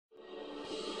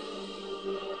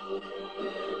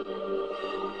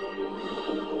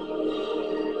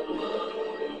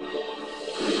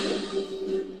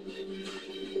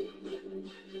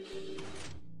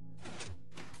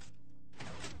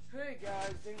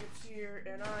It's here,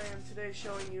 and I am today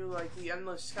showing you like the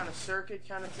endless kind of circuit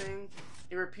kind of thing.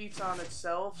 It repeats on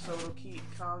itself, so it'll keep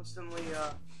constantly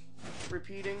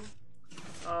repeating.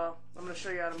 I'm going to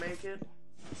show you how to make it.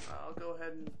 I'll go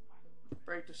ahead and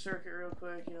break the circuit real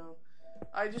quick.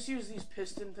 I just use these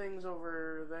piston things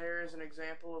over there as an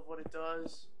example of what it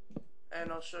does,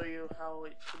 and I'll show you how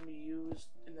it can be used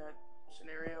in that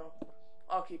scenario.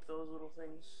 I'll keep those little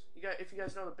things. If you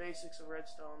guys know the basics of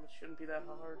redstone, it shouldn't be that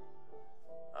hard.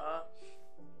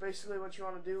 Basically what you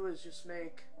want to do is just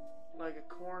make like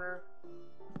a corner,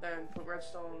 then put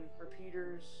redstone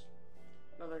repeaters,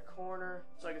 another corner,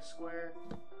 it's like a square,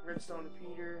 redstone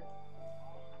repeater,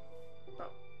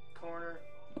 corner,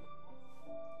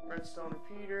 redstone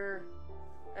repeater,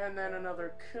 and then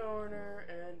another corner,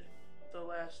 and the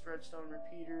last redstone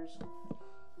repeaters.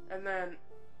 And then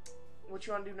what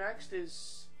you want to do next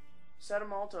is set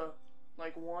them all to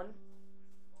like 1,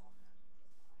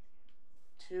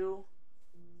 2,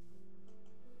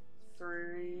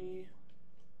 3,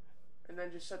 and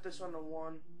then just set this one to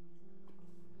 1.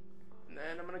 And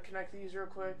then I'm going to connect these real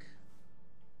quick.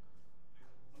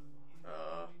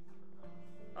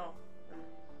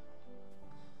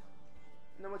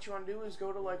 And then what you want to do is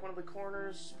go to like one of the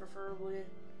corners, preferably,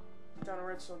 put down a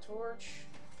redstone torch,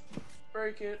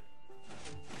 break it,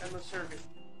 and the circuit.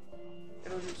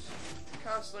 It'll just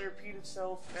constantly repeat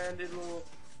itself, and it'll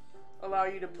allow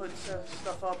you to put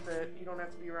stuff up that you don't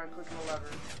have to be around clicking a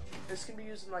lever. This can be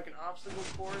used in like an obstacle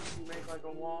course. You make like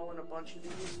a wall and a bunch of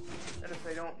these, and if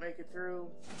they don't make it through,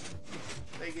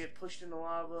 they get pushed into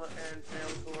lava and fail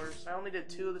the course. I only did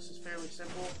 2. This is fairly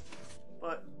simple,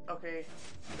 but okay,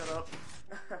 shut up.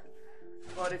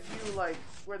 But if you like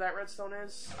where that redstone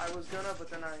is, I was gonna, but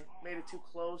then I made it too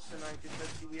close and I just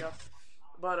set TV up.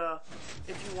 But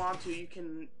if you want to, you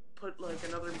can put like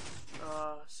another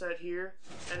set here,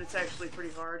 and it's actually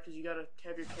pretty hard because you gotta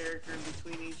have your character in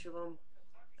between each of them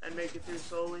and make it through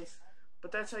slowly.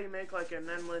 But that's how you make like an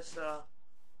endless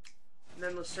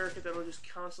circuit that'll just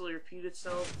constantly repeat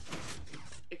itself.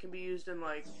 It can be used in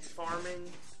like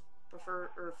farming,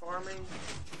 farming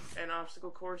and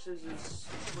obstacle courses is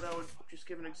what I would just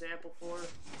give an example for.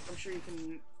 I'm sure you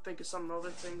can think of some other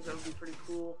things that would be pretty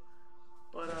cool,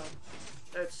 but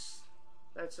that's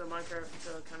Minecraft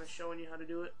kind of showing you how to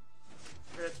do it.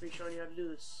 Or that's me showing you how to do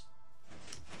this.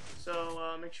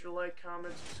 So make sure to like,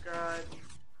 comment, subscribe,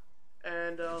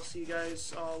 and I'll see you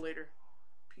guys all later.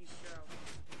 Peace out.